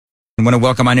I want to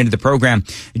welcome on into the program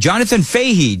Jonathan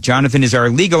Fahey. Jonathan is our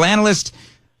legal analyst,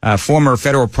 former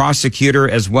federal prosecutor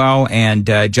as well. And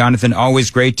Jonathan,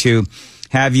 always great to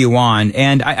have you on.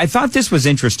 And I thought this was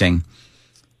interesting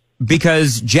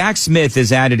because Jack Smith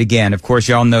is at it again. Of course,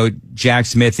 you all know Jack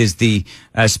Smith is the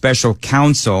special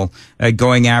counsel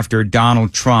going after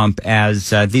Donald Trump as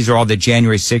these are all the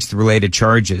January 6th related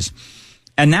charges.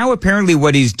 And now apparently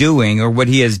what he's doing, or what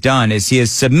he has done, is he has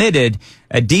submitted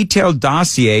a detailed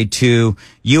dossier to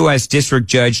U.S. District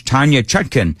Judge Tanya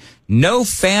Chutkan, no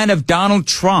fan of Donald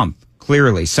Trump,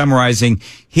 clearly summarizing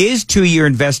his 2-year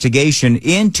investigation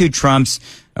into Trump's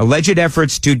alleged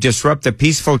efforts to disrupt the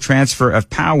peaceful transfer of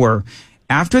power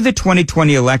after the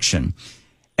 2020 election.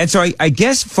 And so I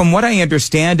guess from what I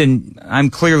understand, and I'm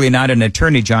clearly not an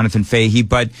attorney, Jonathan Fahey,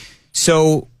 but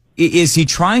so is he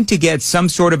trying to get some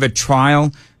sort of a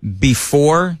trial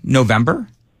before November?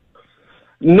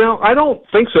 No, I don't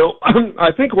think so.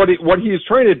 I think what he's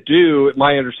trying to do,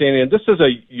 my understanding, and this is a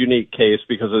unique case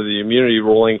because of the immunity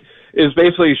ruling, is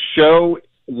basically show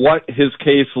what his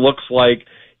case looks like,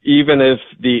 even if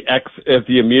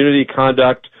the immunity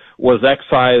conduct was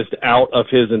excised out of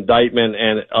his indictment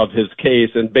and of his case,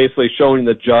 and basically showing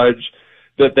the judge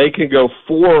that they can go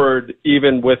forward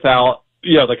even without,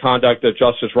 the conduct that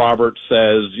Justice Roberts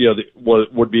says,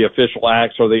 would be official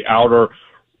acts or the outer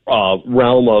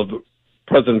realm of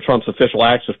President Trump's official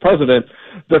acts as president.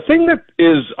 The thing that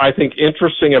is, I think,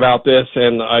 interesting about this,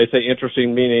 and I say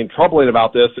interesting meaning troubling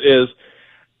about this, is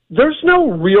there's no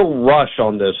real rush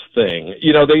on this thing.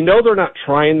 They know they're not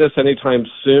trying this anytime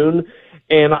soon.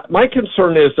 And my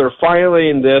concern is they're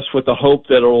filing this with the hope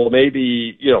that it'll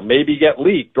maybe get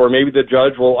leaked, or maybe the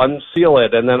judge will unseal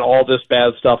it, and then all this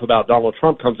bad stuff about Donald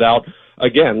Trump comes out.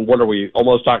 Again, what are we,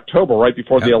 almost October, right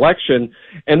before the election?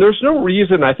 And there's no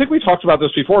reason, I think we talked about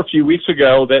this before a few weeks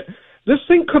ago, that this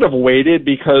thing could have waited,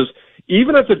 because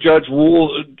even if the judge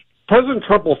rules, President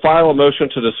Trump will file a motion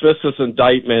to dismiss this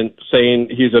indictment saying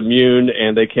he's immune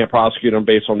and they can't prosecute him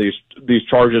based on these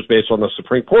charges based on the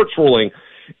Supreme Court's ruling.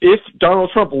 If Donald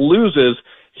Trump loses,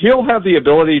 he'll have the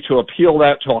ability to appeal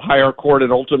that to a higher court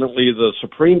and ultimately the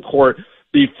Supreme Court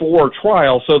before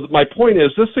trial. So my point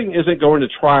is, this thing isn't going to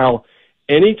trial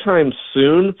anytime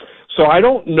soon. So I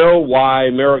don't know why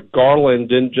Merrick Garland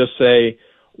didn't just say,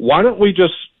 why don't we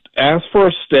just ask for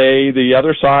a stay? The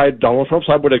other side, Donald Trump's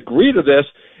side, would agree to this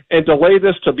and delay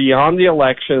this to beyond the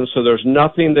election, so there's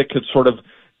nothing that could sort of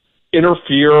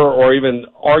interfere or even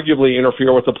arguably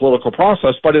interfere with the political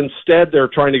process. But instead they're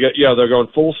trying to they're going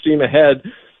full steam ahead,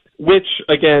 which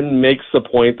again makes the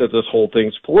point that this whole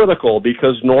thing's political,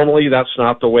 because normally that's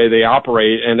not the way they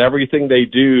operate, and everything they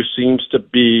do seems to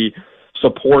be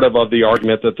supportive of the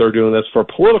argument that they're doing this for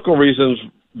political reasons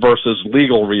versus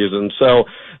legal reasons. So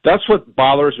that's what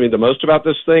bothers me the most about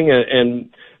this thing. And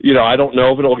I don't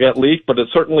know if it'll get leaked, but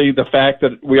it's certainly the fact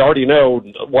that we already know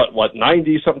what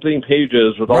 90-something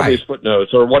pages with all these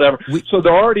footnotes or whatever. So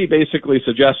they're already basically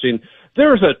suggesting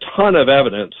there's a ton of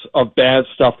evidence of bad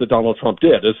stuff that Donald Trump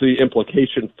did, is the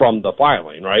implication from the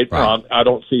filing, right? I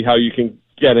don't see how you can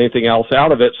get anything else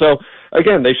out of it. So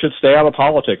again, they should stay out of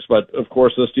politics. But of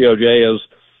course, this DOJ has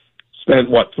spent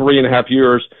 3.5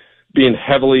 years being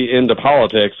heavily into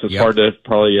politics. It's hard to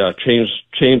probably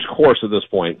change course at this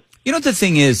point. The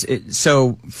thing is,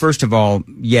 so first of all,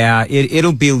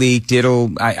 it'll be leaked.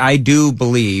 I do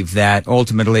believe that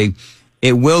ultimately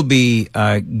it will be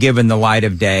given the light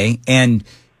of day, and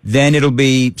then it'll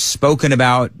be spoken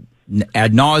about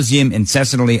ad nauseum,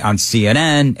 incessantly on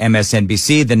CNN,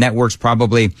 MSNBC. The networks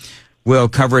probably will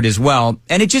cover it as well.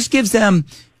 And it just gives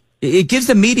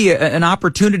the media an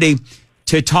opportunity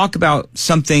to talk about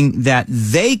something that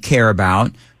they care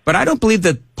about, but I don't believe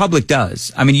the public does.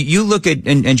 I mean, you look at,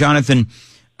 and Jonathan,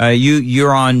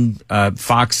 you're on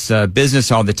Fox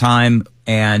Business all the time,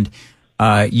 and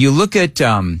you look at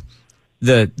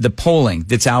the polling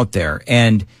that's out there,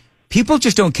 and people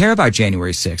just don't care about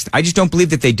January 6th. I just don't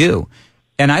believe that they do.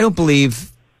 And I don't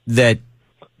believe that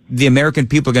the American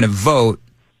people are going to vote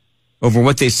over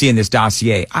what they see in this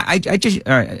dossier. I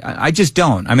just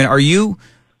don't. I mean,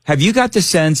 have you got the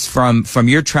sense from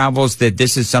your travels that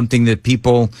this is something that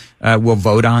people will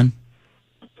vote on?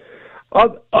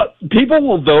 People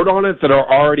will vote on it that are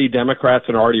already Democrats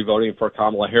and already voting for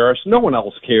Kamala Harris. No one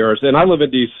else cares. And I live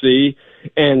in D.C.,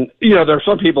 and, there are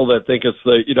some people that think it's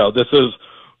this is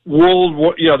World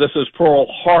War, this is Pearl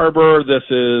Harbor, this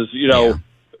is,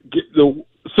 the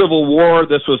Civil War,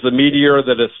 this was the meteor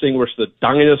that extinguished the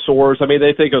dinosaurs. I mean,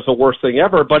 they think it's the worst thing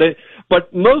ever, but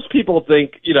most people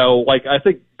think, I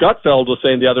think Gutfeld was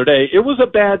saying the other day, it was a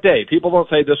bad day. People don't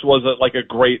say this was like a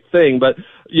great thing, but,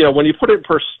 you know, when you put it in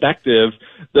perspective,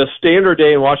 the standard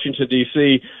day in Washington,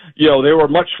 D.C., you know, there were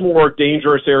much more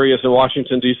dangerous areas in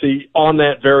Washington, D.C. on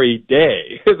that very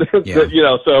day. Yeah. You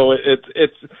know, so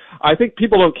it's, I think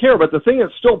people don't care, but the thing that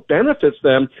still benefits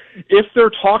them, if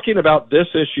they're talking about this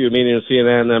issue, meaning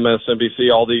CNN,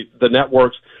 MSNBC, all the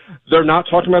networks, they're not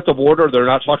talking about the border, they're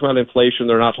not talking about inflation,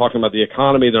 they're not talking about the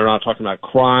economy, they're not talking about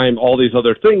crime, all these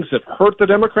other things that hurt the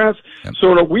Democrats. Yep.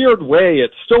 So in a weird way,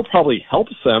 it still probably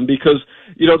helps them because,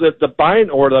 you know, the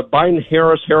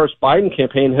Biden-Harris, Harris-Biden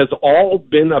campaign has all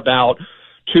been about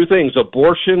two things,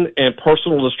 abortion and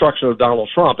personal destruction of Donald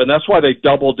Trump. And that's why they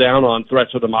doubled down on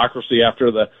threats to democracy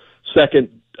after the second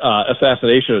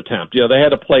assassination attempt. You know, they had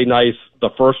to play nice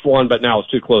the first one, but now it's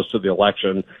too close to the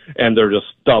election, and they're just,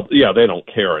 they don't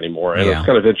care anymore. And It's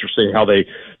kind of interesting how they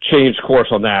changed course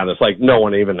on that. It's like you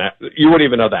wouldn't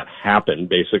even know that happened,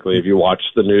 basically, if you watch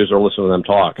the news or listen to them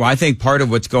talk. Well, I think part of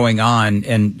what's going on,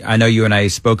 and I know you and I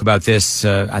spoke about this,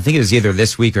 I think it was either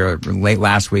this week or late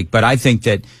last week, but I think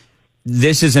that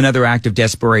this is another act of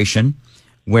desperation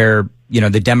where, you know,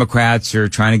 the Democrats are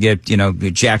trying to get, you know,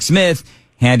 Jack Smith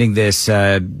handing this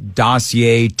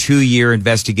dossier 2-year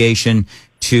investigation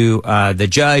to the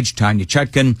judge, Tanya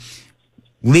Chutkan,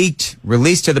 leaked,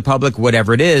 released to the public,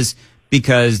 whatever it is,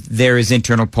 because there is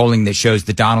internal polling that shows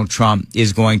that Donald Trump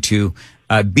is going to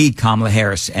beat Kamala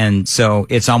Harris. And so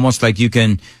it's almost like you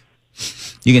can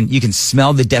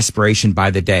smell the desperation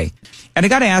by the day. And I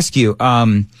got to ask you,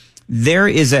 there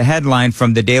is a headline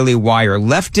from the Daily Wire.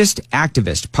 Leftist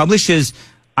activist publishes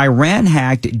Iran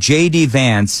hacked J.D.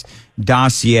 Vance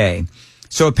dossier.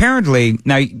 So apparently,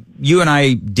 now you and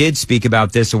I did speak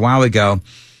about this a while ago.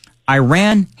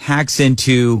 Iran hacks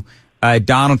into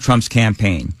Donald Trump's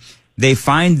campaign. They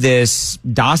find this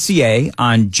dossier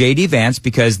on J.D. Vance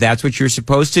because that's what you're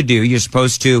supposed to do. You're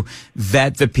supposed to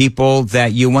vet the people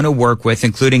that you want to work with,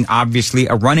 including obviously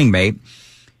a running mate.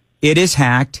 It is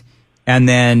hacked. And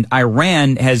then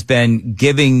Iran has been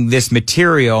giving this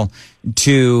material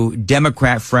to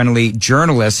Democrat-friendly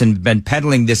journalists and been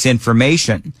peddling this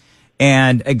information.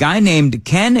 And a guy named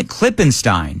Ken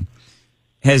Klippenstein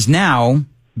has now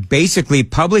basically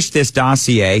published this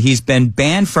dossier. He's been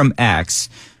banned from X,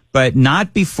 but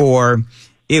not before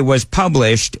it was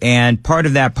published. And part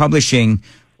of that publishing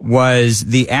was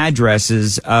the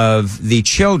addresses of the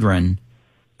children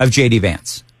of J.D.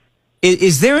 Vance.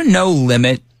 Is there no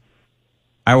limit?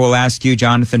 I will ask you,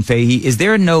 Jonathan Fahey, is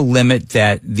there no limit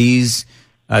that these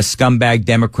scumbag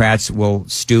Democrats will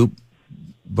stoop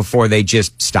before they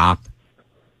just stop?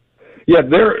 Yeah,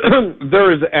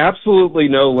 there is absolutely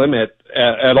no limit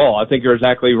at all. I think you're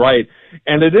exactly right.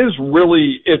 And it is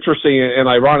really interesting and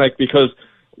ironic because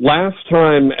last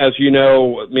time, as you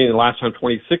know, meaning last time,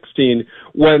 2016,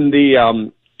 when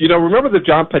remember the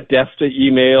John Podesta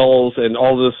emails and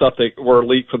all of the stuff that were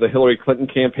leaked from the Hillary Clinton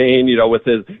campaign, with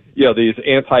his, these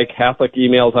anti-Catholic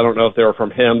emails. I don't know if they were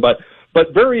from him, but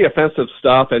very offensive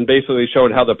stuff, and basically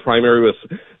showed how the primary was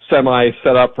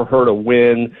semi-set up for her to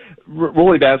win.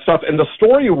 Really bad stuff. And the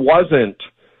story wasn't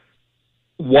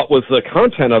what was the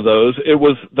content of those. It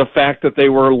was the fact that they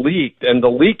were leaked, and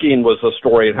the leaking was the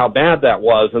story and how bad that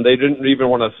was, and they didn't even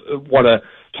want to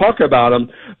talk about them.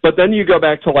 But then you go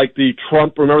back to like the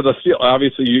Trump, remember the Steele,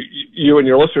 obviously you and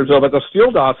your listeners know about the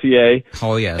Steele dossier.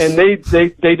 Oh, yes. And they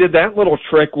did that little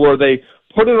trick where they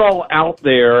put it all out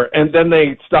there and then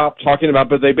they stopped talking about it,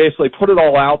 but they basically put it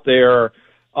all out there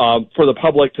for the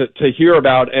public to hear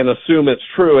about and assume it's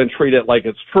true and treat it like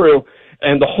it's true.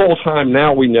 And the whole time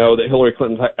now we know that Hillary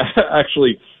Clinton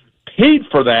actually paid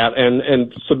for that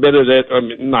and submitted it,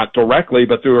 not directly,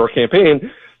 but through her campaign,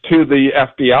 to the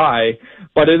FBI.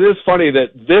 But it is funny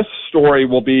that this story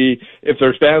will be, if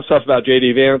there's bad stuff about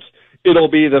J.D. Vance, it'll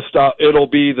be the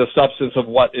substance of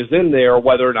what is in there,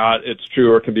 whether or not it's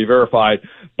true or can be verified.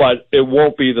 But it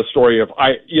won't be the story of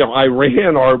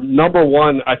Iran, our number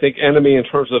one, I think, enemy in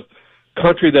terms of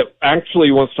country that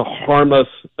actually wants to harm us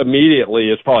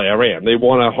immediately is probably Iran. They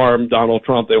want to harm Donald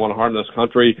Trump. They want to harm this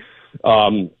country.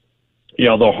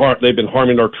 They've been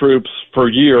harming our troops for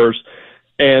years.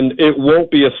 And it won't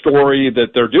be a story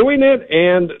that they're doing it,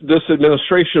 and this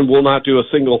administration will not do a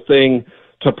single thing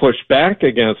to push back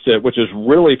against it, which is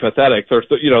really pathetic.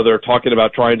 They're talking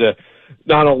about trying to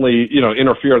not only,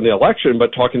 interfere in the election,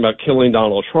 but talking about killing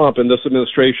Donald Trump. And this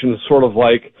administration is sort of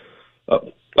like,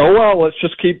 let's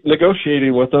just keep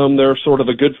negotiating with them. They're sort of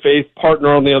a good faith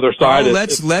partner on the other side.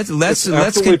 Let's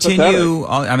continue.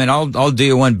 Pathetic. I'll do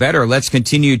you one better. Let's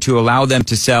continue to allow them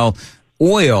to sell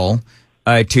oil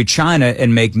to China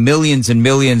and make millions and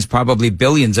millions, probably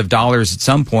billions of dollars at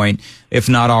some point, if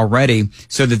not already,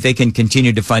 so that they can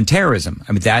continue to fund terrorism.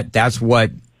 I mean, that's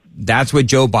what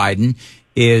Joe Biden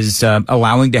is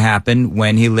allowing to happen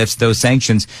when he lifts those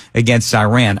sanctions against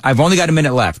Iran. I've only got a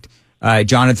minute left.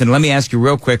 Jonathan, let me ask you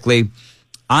real quickly.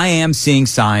 I am seeing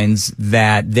signs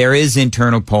that there is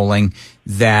internal polling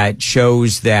that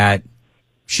shows that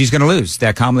she's going to lose,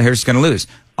 that Kamala Harris is going to lose.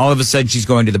 All of a sudden, she's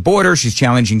going to the border. She's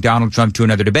challenging Donald Trump to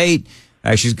another debate.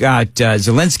 She's got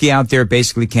Zelensky out there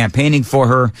basically campaigning for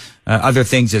her, other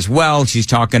things as well. She's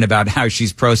talking about how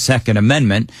she's pro-Second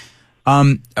Amendment.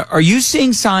 Are you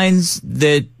seeing signs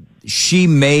that she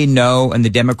may know and the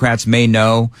Democrats may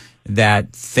know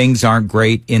that things aren't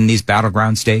great in these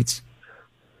battleground states?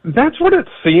 That's what it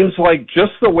seems like,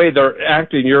 just the way they're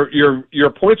acting. Your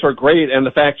points are great, and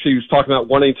the fact she was talking about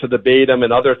wanting to debate them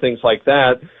and other things like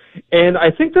that. And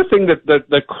I think the thing that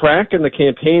the crack in the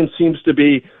campaign seems to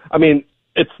be, I mean,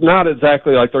 it's not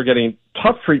exactly like they're getting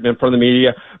tough treatment from the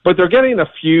media, but they're getting a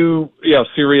few,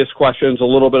 serious questions, a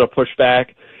little bit of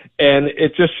pushback, and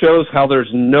it just shows how there's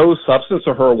no substance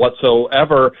to her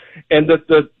whatsoever. And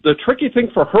the tricky thing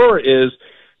for her is,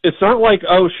 it's not like,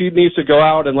 oh, she needs to go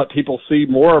out and let people see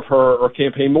more of her or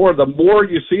campaign more. The more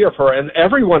you see of her, and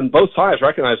everyone, both sides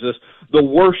recognize this, the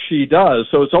worse she does.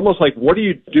 So it's almost like, what do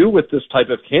you do with this type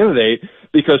of candidate?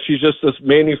 Because she's just this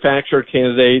manufactured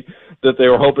candidate that they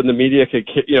were hoping the media could,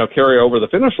 carry over the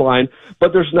finish line.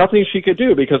 But there's nothing she could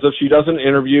do, because if she does an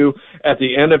interview, at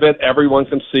the end of it, everyone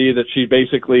can see that she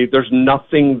basically, there's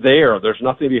nothing there. There's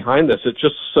nothing behind this. It's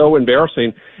just so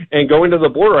embarrassing. And going to the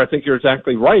border, I think you're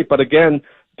exactly right. But again,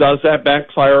 does that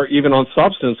backfire even on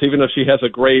substance? Even if she has a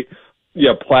great,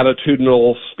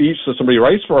 platitudinal speech that somebody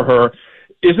writes for her,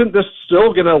 isn't this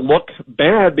still going to look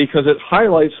bad? Because it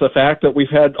highlights the fact that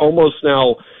we've had almost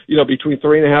now, between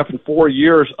 3.5 and 4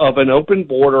 years of an open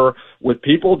border with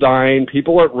people dying,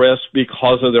 people at risk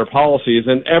because of their policies.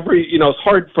 And it's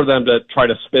hard for them to try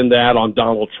to spin that on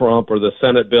Donald Trump or the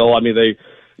Senate bill. I mean,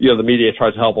 the media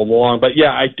tries to help them along. But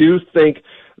yeah, I do think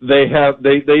they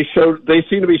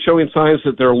seem to be showing signs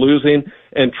that they're losing,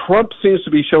 and Trump seems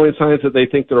to be showing signs that they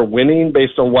think they're winning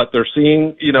based on what they're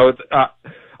seeing.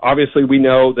 Obviously we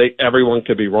know that everyone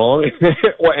could be wrong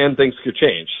and things could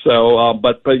change. So,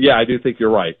 but yeah, I do think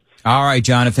you're right. All right,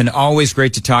 Jonathan, always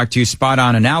great to talk to you. Spot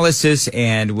on analysis,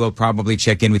 and we'll probably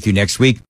check in with you next week.